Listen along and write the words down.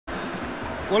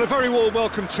Well, a very warm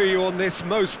welcome to you on this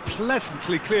most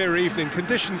pleasantly clear evening.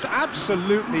 Conditions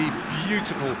absolutely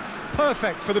beautiful.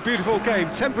 Perfect for the beautiful game.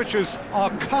 Temperatures are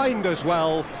kind as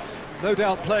well. No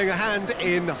doubt playing a hand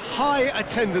in high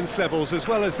attendance levels as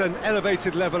well as an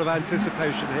elevated level of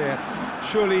anticipation here.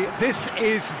 Surely this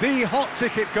is the hot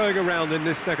ticket going around in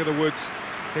this neck of the woods.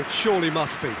 It surely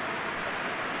must be.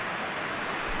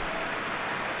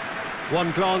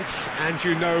 One glance and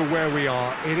you know where we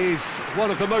are. It is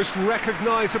one of the most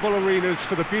recognisable arenas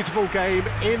for the beautiful game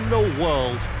in the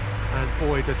world. And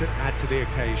boy, does it add to the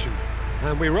occasion.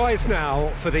 And we rise now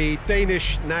for the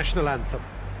Danish national anthem.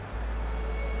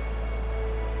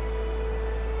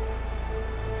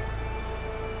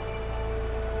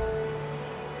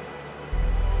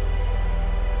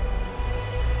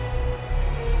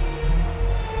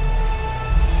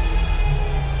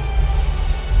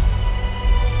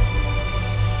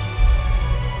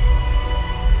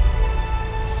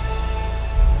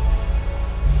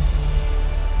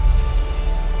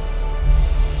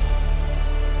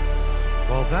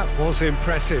 Well, that was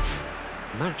impressive.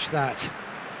 Match that.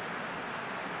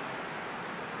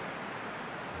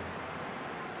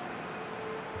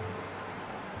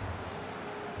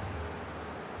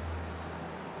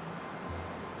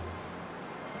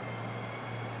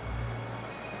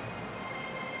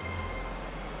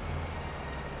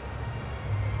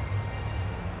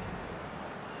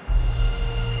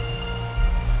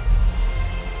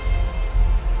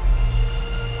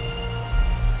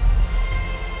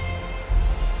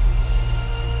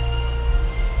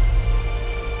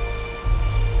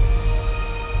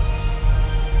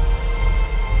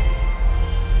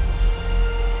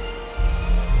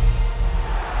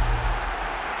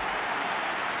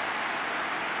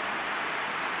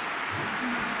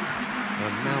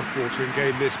 A mouth-watering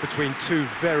game this between two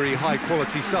very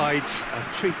high-quality sides.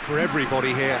 A treat for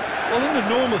everybody here. Well, under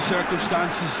normal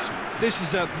circumstances, this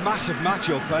is a massive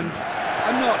matchup, and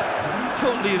I'm not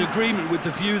totally in agreement with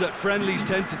the view that friendlies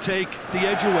tend to take the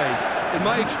edge away. In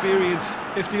my experience,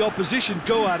 if the opposition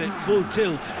go at it full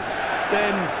tilt,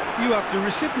 then you have to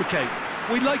reciprocate.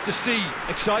 We'd like to see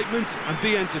excitement and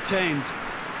be entertained,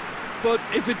 but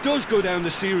if it does go down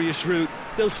the serious route,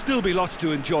 there'll still be lots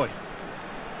to enjoy.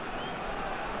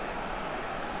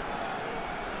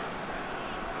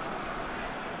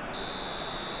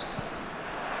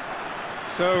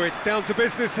 So it's down to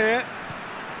business here.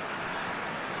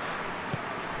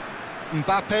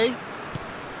 Mbappe.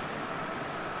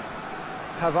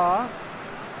 Pavard.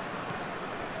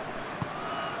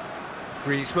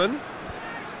 Griezmann.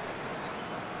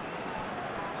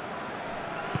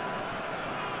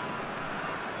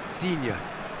 Digne.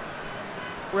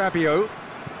 Rabiot.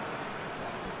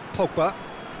 Pogba.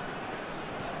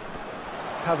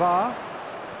 Pavard.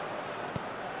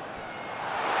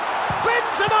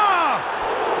 Benzema!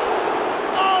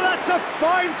 Oh, that's a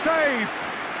fine save!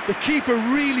 The keeper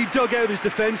really dug out his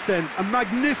defence then, a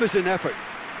magnificent effort.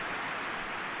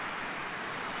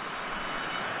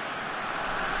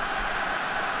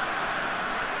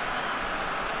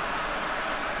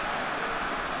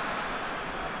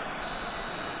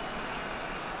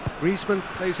 Griezmann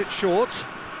plays it short.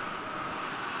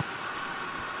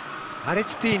 And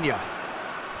it's Digne.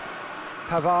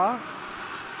 Pavard.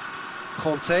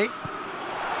 Conte.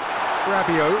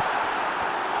 Rabiot.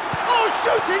 Oh,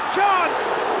 shooting chance!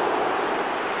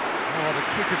 Oh, the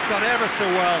keeper's done ever so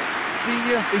well.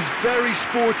 Digne is very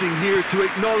sporting here to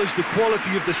acknowledge the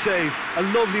quality of the save. A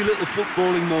lovely little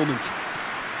footballing moment.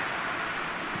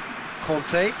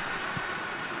 Conte.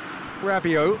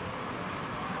 Rabiot.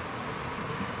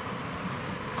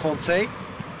 Conte.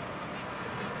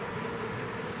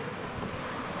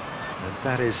 And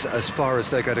that is as far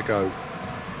as they're going to go.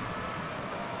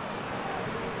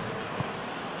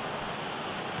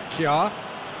 Kjaer.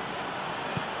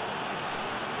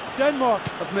 Denmark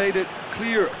have made it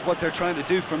clear what they're trying to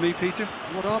do for me, Peter.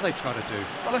 What are they trying to do?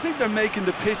 Well, I think they're making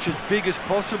the pitch as big as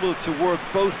possible to work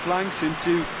both flanks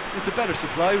into better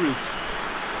supply routes.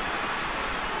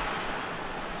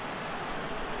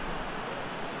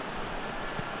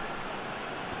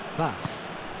 Thus.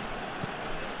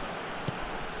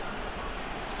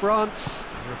 France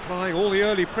applying all the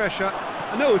early pressure.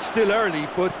 I know it's still early,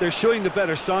 but they're showing the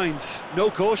better signs. No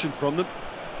caution from them.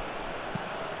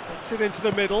 Gets it into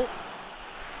the middle.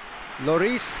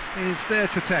 Lloris is there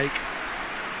to take.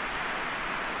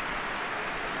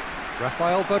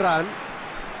 Rafael Varane.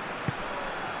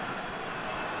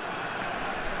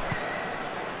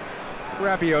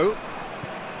 Rabiot.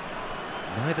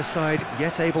 Neither side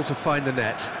yet able to find the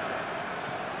net.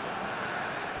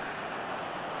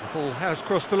 The ball has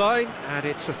crossed the line, and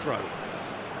it's a throw.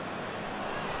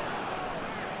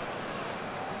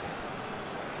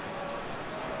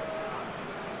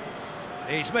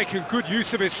 He's making good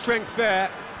use of his strength there,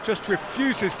 just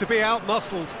refuses to be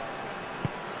outmuscled.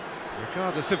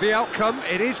 Regardless of the outcome,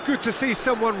 it is good to see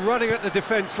someone running at the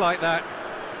defence like that.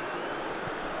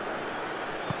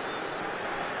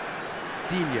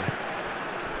 Digne.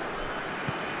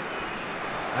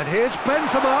 And here's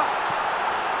Benzema.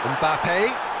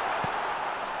 Mbappe.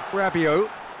 Rabiot.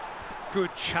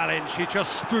 Good challenge, he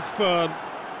just stood firm.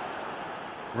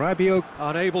 Rabiot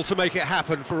unable to make it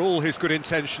happen for all his good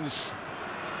intentions.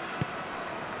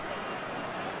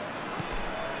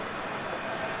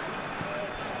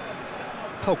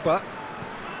 Pogba.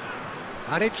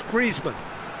 And it's Griezmann.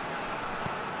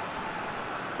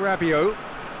 Rabiot.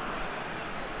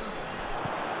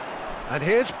 And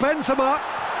here's Benzema.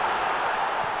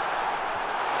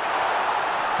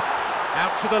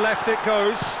 Out to the left it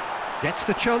goes. Gets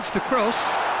the chance to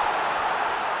cross.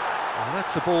 And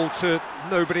that's a ball to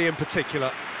nobody in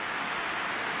particular.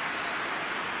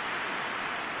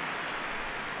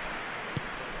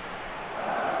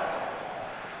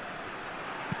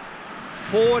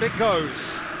 Forward it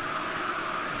goes.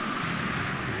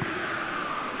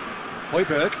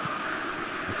 Højbjerg.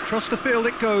 Across the field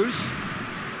it goes.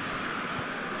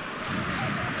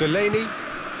 Delaney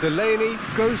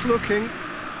goes looking.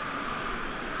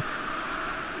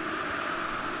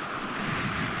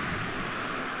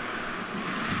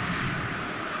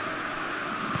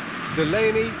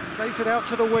 Delaney plays it out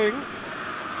to the wing.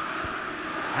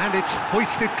 And it's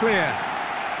hoisted clear.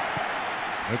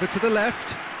 Over to the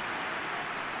left.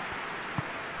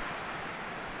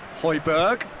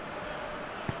 Højbjerg.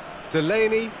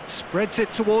 Delaney spreads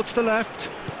it towards the left.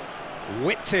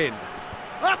 Whipped in.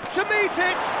 Up to meet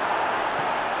it!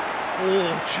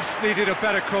 Oh, just needed a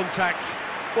better contact.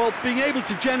 Well, being able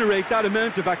to generate that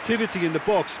amount of activity in the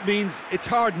box means it's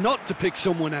hard not to pick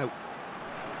someone out.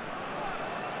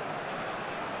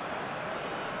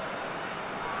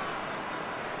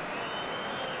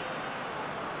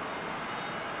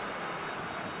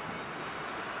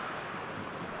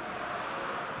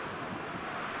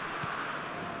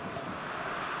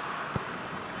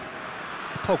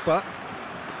 Pogba.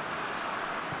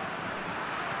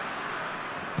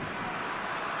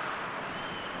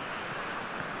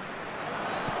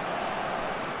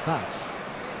 Pass.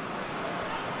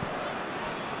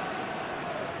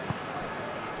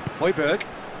 Højbjerg.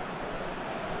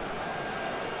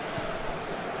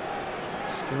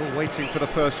 Still waiting for the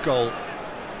first goal.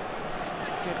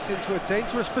 Gets into a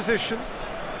dangerous position.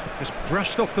 Just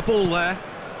brushed off the ball there.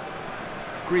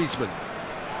 Griezmann.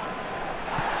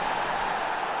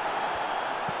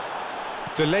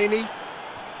 Delaney.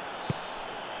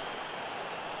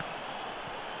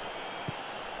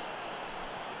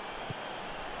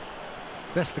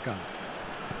 Vestergaard.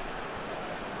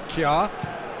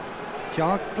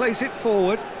 Kjaer plays it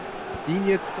forward.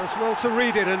 Digne does well to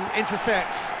read it and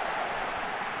intercepts.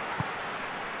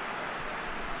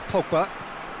 Pogba.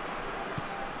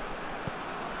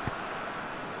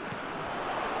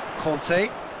 Conte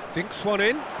dinks one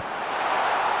in.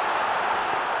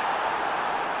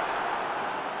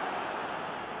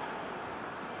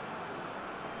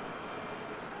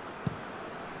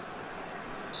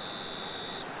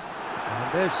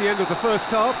 There's the end of the first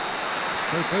half.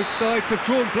 So both sides have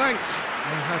drawn blanks.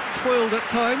 They have toiled at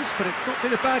times, but it's not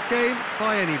been a bad game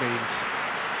by any means.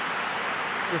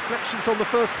 Reflections on the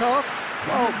first half?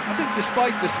 Well, I think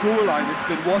despite the scoreline, it's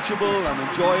been watchable and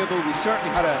enjoyable. We certainly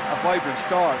had a vibrant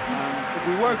start, and if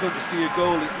we were going to see a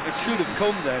goal, it should have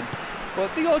come then.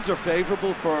 But the odds are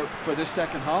favourable for this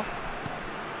second half.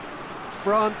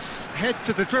 France head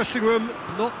to the dressing room,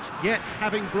 not yet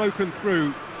having broken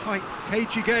through. Tight,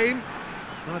 cagey game.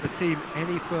 Neither team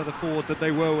any further forward than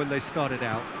they were when they started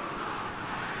out.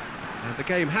 And the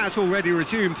game has already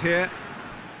resumed here.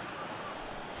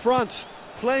 France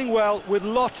playing well with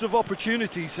lots of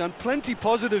opportunities and plenty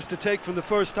positives to take from the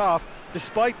first half.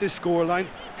 Despite this scoreline,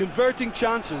 converting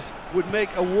chances would make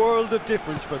a world of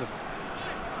difference for them.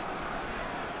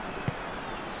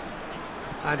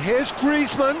 And here's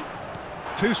Griezmann.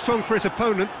 It's too strong for his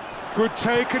opponent. Good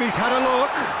take, and he's had a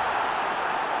look.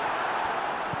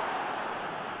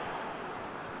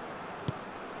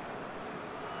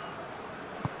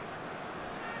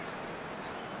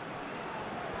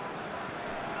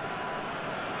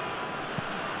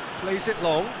 Plays it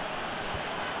long.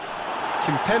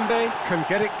 Kimpembe can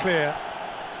get it clear.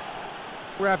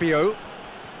 Rabiot.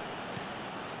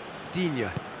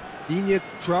 Digne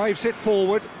drives it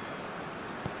forward.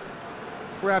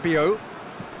 Rabiot.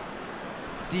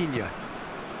 Digne.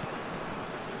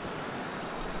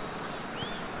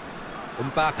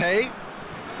 Mbappe.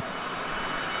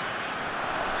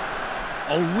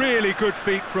 Oh, really good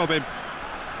feet from him.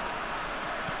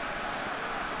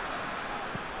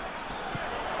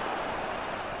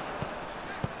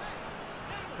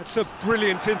 That's a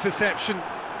brilliant interception.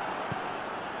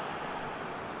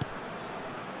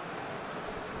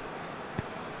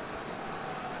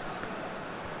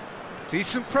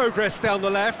 Decent progress down the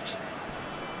left.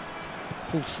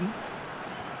 Poulsen.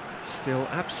 Still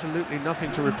absolutely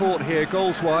nothing to report here,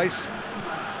 goals-wise.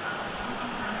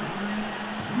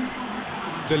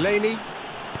 Delaney.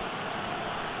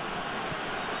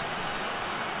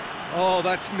 Oh,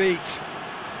 that's neat.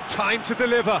 Time to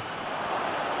deliver.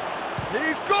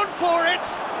 He's gone for it!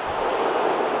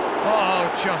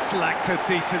 Oh, just lacked a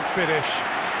decent finish.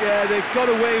 Yeah, they got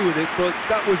away with it, but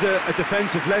that was a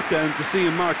defensive letdown to see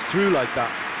him march through like that.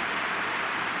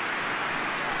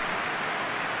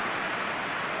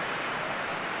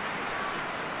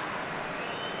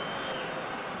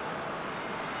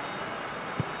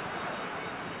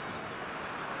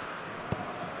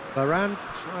 Varane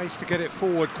tries to get it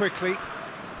forward quickly.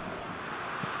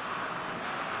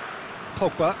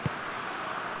 Pogba.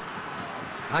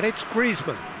 And it's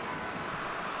Griezmann.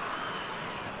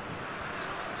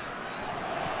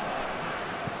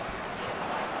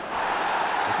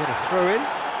 They've got a throw in.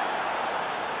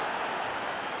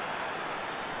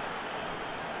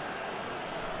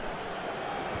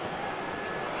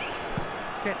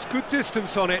 Gets good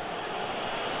distance on it.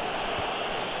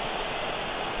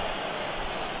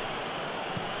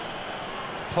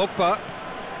 Pogba.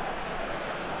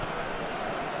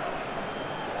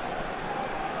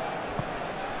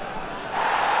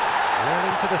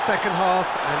 Well into the second half,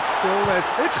 and still there's...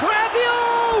 It's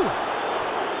Rabiot!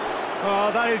 Oh,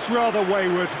 that is rather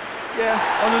wayward. Yeah,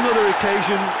 on another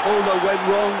occasion, all that went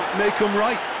wrong may come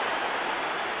right.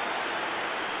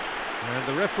 And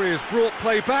the referee has brought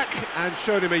play back and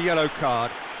shown him a yellow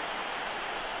card.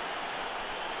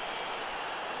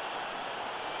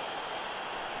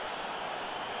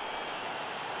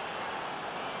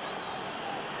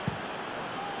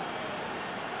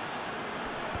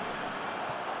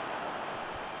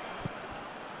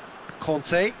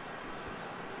 Conte.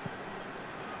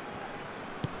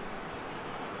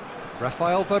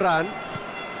 Rafael Varane.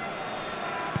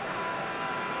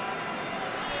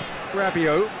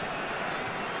 Rabiot.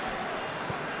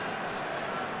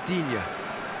 Digne.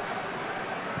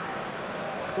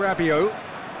 Rabiot.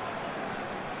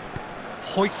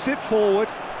 Hoists it forward.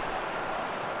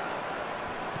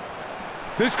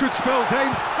 This could spell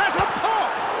danger. Has a pop!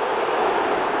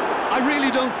 I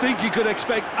really don't think you could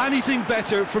expect anything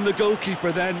better from the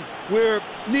goalkeeper then. We're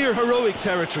near heroic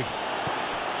territory.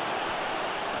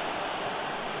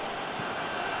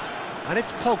 And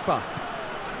it's Pogba.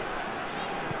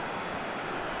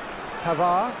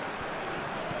 Pavard.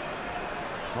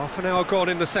 Half an hour gone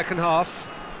in the second half.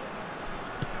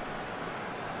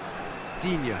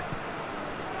 Digne.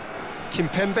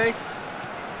 Kimpembe.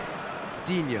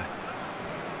 Digne.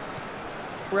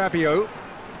 Rabiot.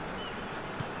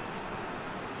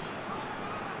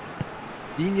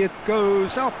 Digne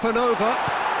goes up and over.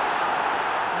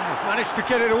 Oh, managed to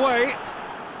get it away.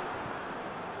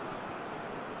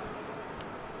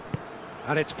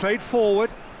 And it's played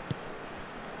forward.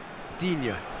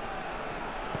 Digne.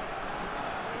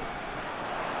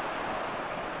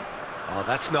 Oh,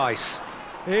 that's nice.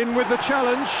 In with the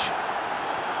challenge.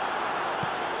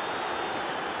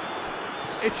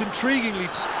 It's intriguingly...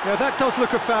 Yeah, that does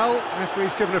look a foul.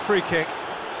 Referee's given a free kick.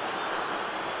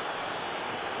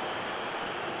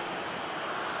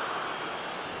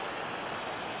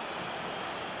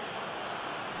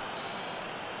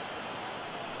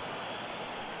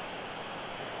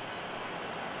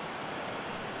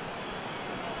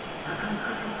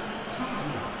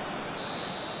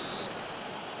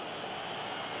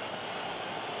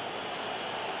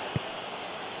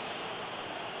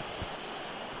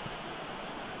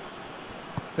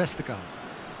 Vestergaard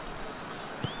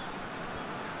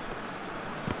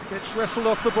gets wrestled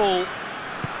off the ball.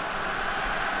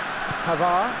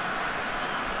 Pavard.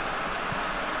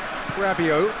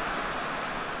 Rabiot.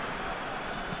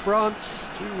 France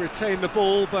to retain the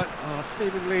ball, but are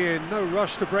seemingly in no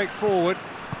rush to break forward.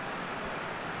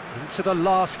 Into the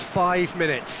last 5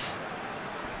 minutes.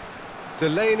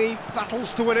 Delaney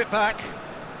battles to win it back.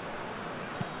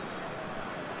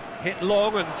 Hit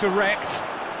long and direct.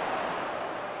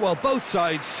 Well, both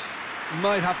sides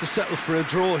might have to settle for a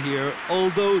draw here,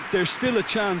 although there's still a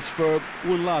chance for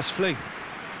one last fling.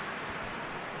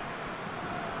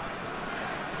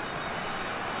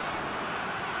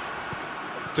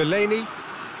 Delaney.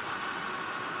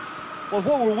 Well,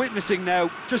 what we're witnessing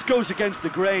now just goes against the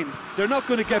grain. They're not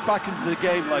going to get back into the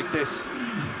game like this.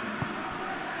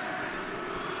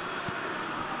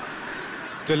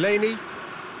 Delaney.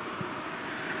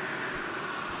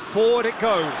 Forward it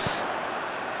goes.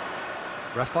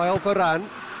 Rafael Varane.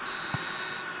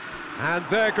 And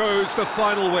there goes the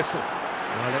final whistle.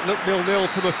 Well, it looked 0-0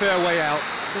 from a fair way out.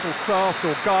 Little craft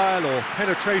or guile or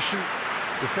penetration.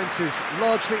 Defence is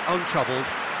largely untroubled.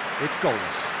 It's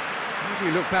goalless. How do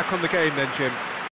you look back on the game then, Jim?